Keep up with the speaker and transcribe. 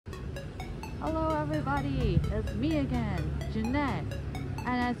Hello everybody, it's me again, Jeanette. And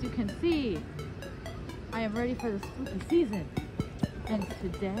as you can see, I am ready for the spooky season. And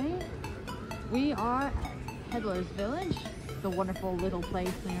today, we are at Peddler's Village, the wonderful little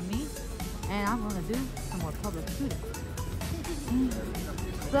place near me. And I'm gonna do some more public shooting.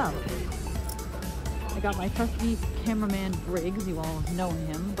 So, I got my trusty cameraman Briggs, you all know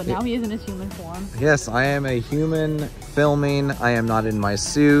him, but now he is in his human form. Yes, I am a human filming. I am not in my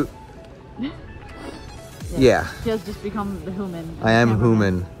suit. Yeah. He has just become the human. I am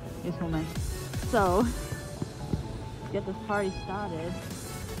human. He's human. So, to get this party started,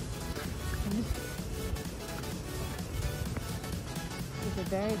 it's a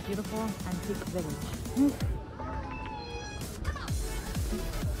very beautiful antique village.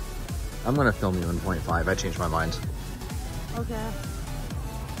 I'm gonna film you in 0.5. I changed my mind. Okay.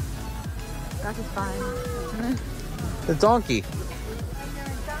 That is fine. The donkey.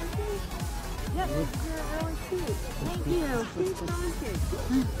 Yes, you're really cute. Thank you. Cute donkey.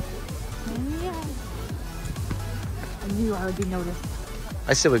 Yeah. I knew I would be noticed.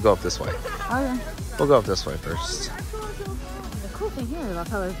 I say we go up this way. Okay. We'll go up this way first. The cool thing here about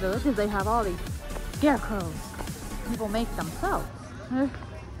Peddler's Village is they have all these scarecrows people make themselves.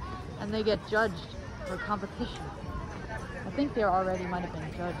 And they get judged for competition. I think they already might have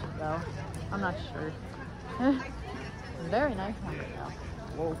been judged though. I'm not sure. Very nice one though.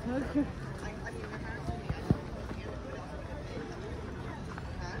 Whoa.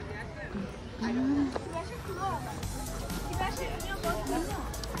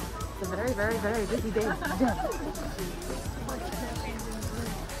 It's a very, very, very busy day.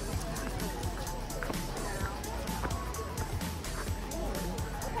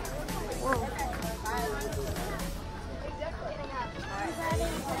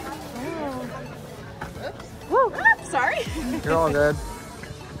 Whoa. Oops, sorry. You're all good.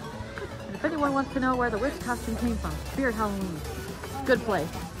 If anyone wants to know where the witch costume came from, Spirit Halloween. Good place.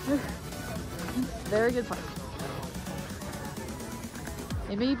 Very good place.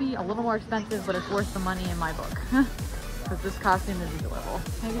 It may be a little more expensive, but it's worth the money in my book. Because this costume is adorable.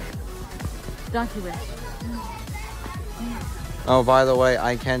 Donkey witch. Oh, by the way,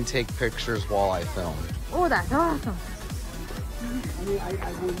 I can take pictures while I film. Oh, that's awesome.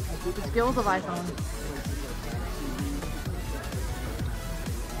 The skills of iPhone.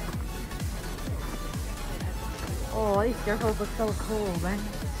 Oh, these scarecrows look so cool, man.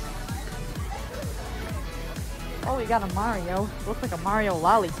 Oh, we got a Mario. Looks like a Mario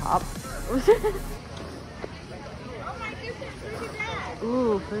lollipop.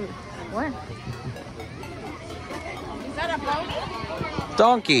 Ooh, fruit. What? Is that a pony?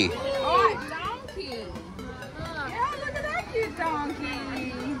 Donkey. Oh, a donkey. Yeah, look at that cute donkey.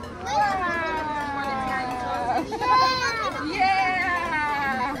 Wow. Yeah.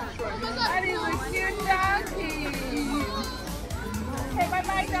 That is a cute donkey. Hey,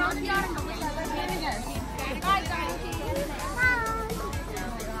 bye-bye, donkey. Bye, donkey.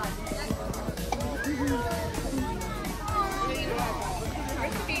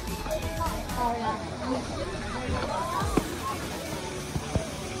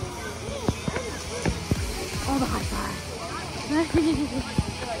 Oh, the high five.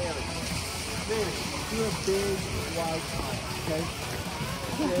 You're a big white eye, okay?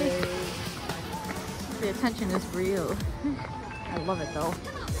 The attention is real. I love it though.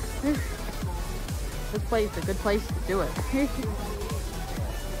 This place is a good place to do it.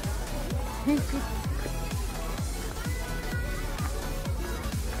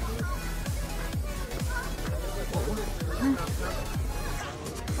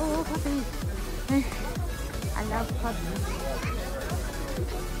 Oh, puppies. I love puppies.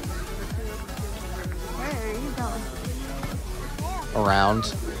 Where are you going? Around.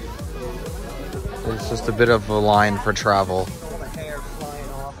 It's just a bit of a line for travel.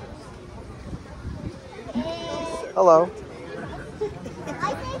 Hello.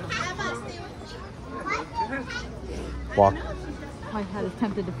 Walk. My head is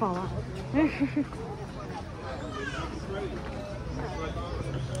tempted to fall out.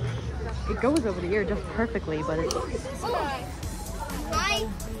 It goes over the ear just perfectly, but it's... Hi.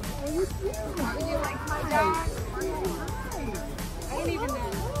 Would you like my dog? I don't even know.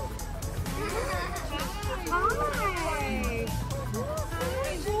 Hi.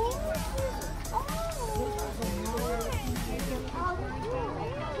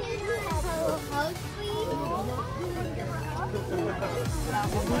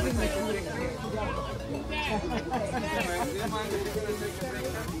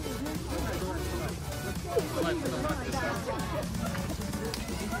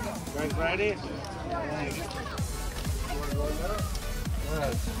 Guys ready?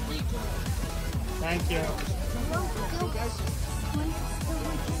 Thank you.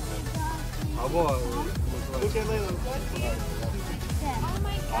 Abo, look at Layla.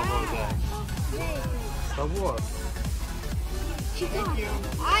 Abo, thank you.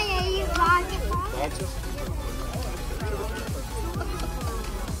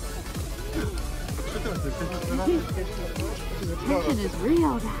 Attention is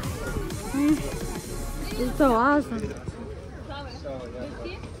real, guys. It's so awesome.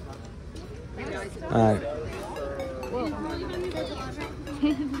 Alright.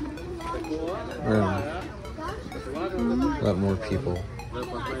 Let more people.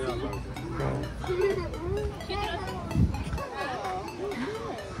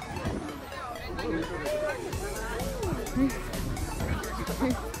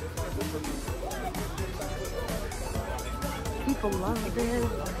 People love this.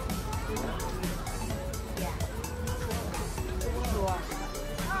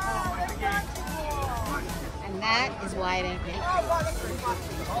 And that is why it ain't me.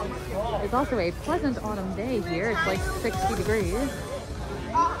 It's also a pleasant autumn day here. It's like 60 degrees,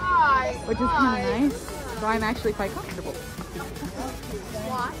 which is kind of nice. So I'm actually quite comfortable.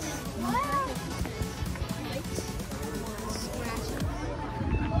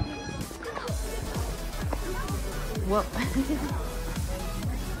 Whoa.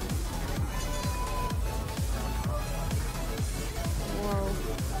 Whoa.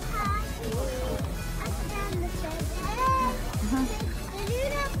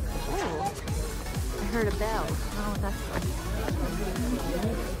 Oh, I heard a bell. I don't know what that's for.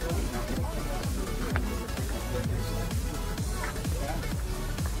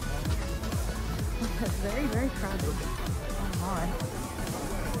 Very, very crowded. Oh my.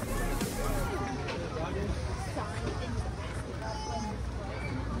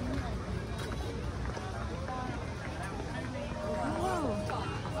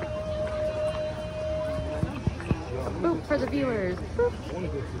 Boop for the viewers. Boop.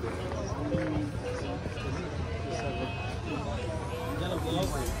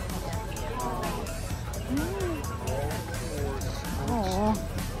 Oh,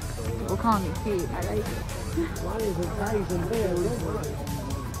 people call me cute. I like it.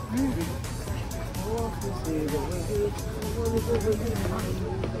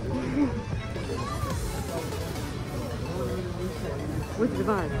 What's the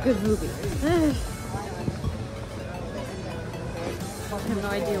vibe? Good movie. I have no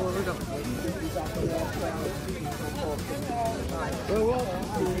idea where we're going.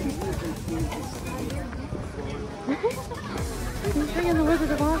 He's singing the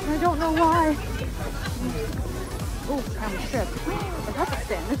Wizard of Oz, and I don't know why. Oh, I'm tripped. But that's a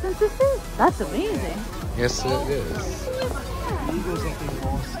Sanderson sisters? That's amazing. Yes, it is.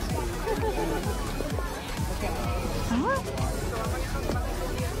 Huh?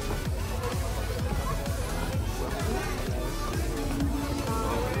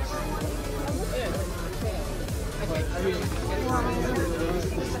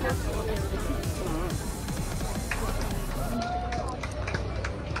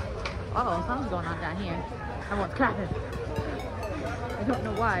 Uh-oh, something's going on down here. Everyone's clapping. I don't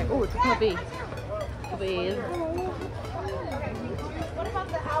know why. Oh, it's a puppy. Puppies. What about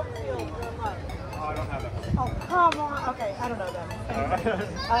the outfield? Oh, I don't have that. Oh, come on. Okay, I don't know that.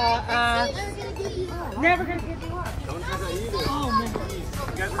 Never gonna give you up. Don't have to eat it. Oh, man.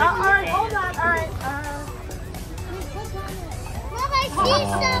 You guys All right, hold on. All right.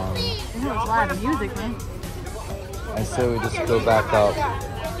 There's live music, man. I say we just go back up.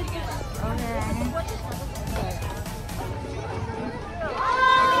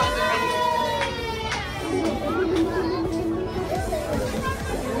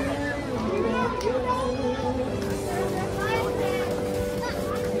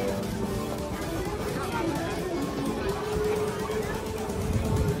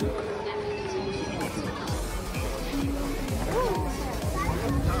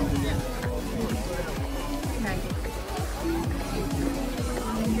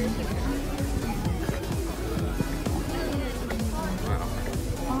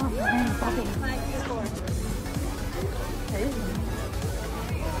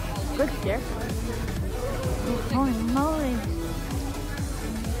 Good scare. Holy moly.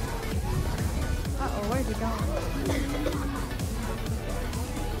 Uh-oh, where's he going?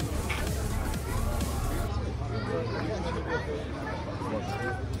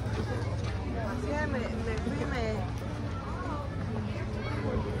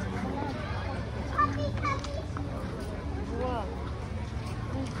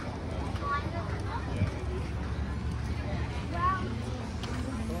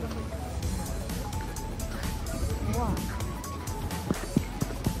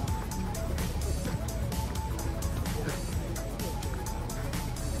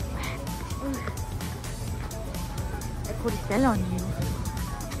 put a spell on you.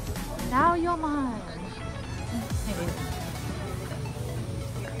 Now you're mine. Hey.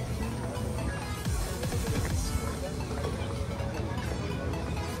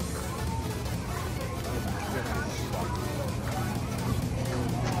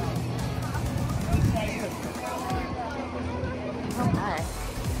 Okay.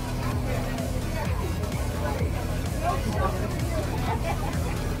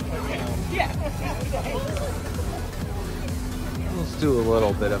 Let's do a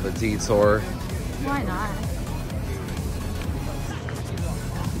little bit of a detour. Why not?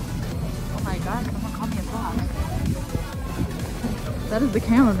 Oh my god, someone call me a fox. That is the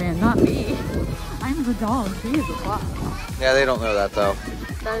cameraman, not me. I'm the dog, he is the fox. Yeah, they don't know that though.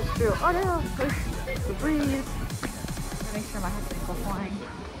 That is true. Oh no, there's the breeze. Make sure my head doesn't go flying.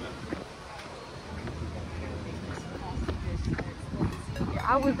 Yeah,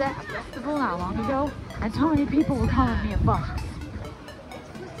 I was at a festival not long ago, and so many people were calling me a fox.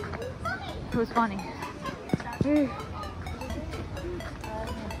 It was funny.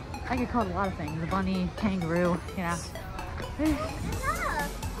 I get called a lot of things. A bunny, kangaroo, you know.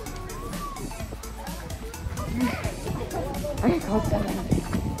 I get called so many things.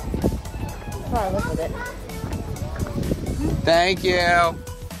 That's why I live with it. Thank you.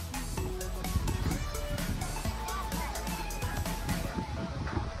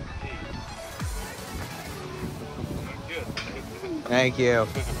 Thank you.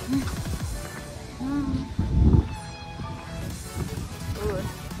 Ooh,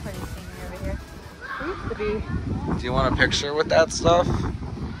 pretty scenery over here. There used to be. Do you want a picture with that stuff?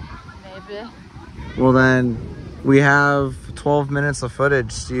 Maybe. Well then, we have 12 minutes of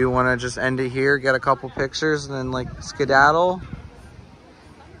footage. Do you want to just end it here, get a couple pictures, and then like skedaddle?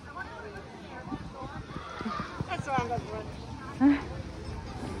 That's what I'm looking for.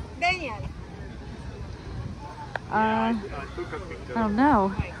 Daniel. I don't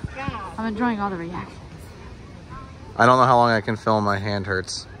know. I'm enjoying all the reactions. I don't know how long I can film. My hand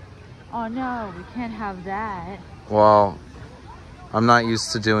hurts. Oh no, we can't have that. Well, I'm not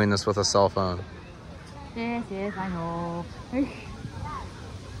used to doing this with a cell phone. Yes, I know.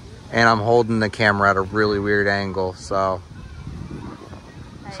 And I'm holding the camera at a really weird angle, so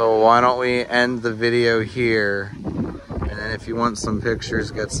why don't we end the video here, and then if you want some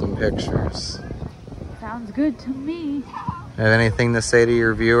pictures, get some pictures. Sounds good to me. Have anything to say to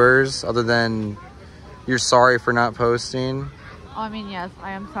your viewers other than you're sorry for not posting? Oh, I mean, yes,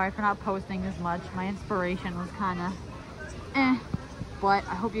 I am sorry for not posting as much. My inspiration was kind of but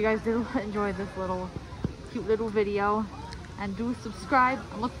I hope you guys did enjoy this cute little video, and do subscribe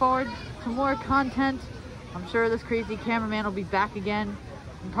and look forward to more content. I'm sure this crazy cameraman will be back again,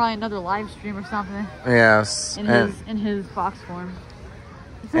 and probably another live stream or something. Yes. In his fox form.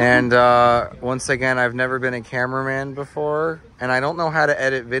 And once again, I've never been a cameraman before, and I don't know how to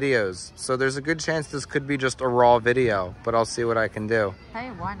edit videos. So there's a good chance this could be just a raw video, but I'll see what I can do. Hey,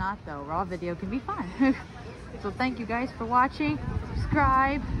 why not though? Raw video can be fun. So thank you guys for watching.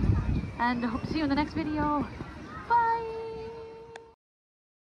 Subscribe, and I hope to see you in the next video.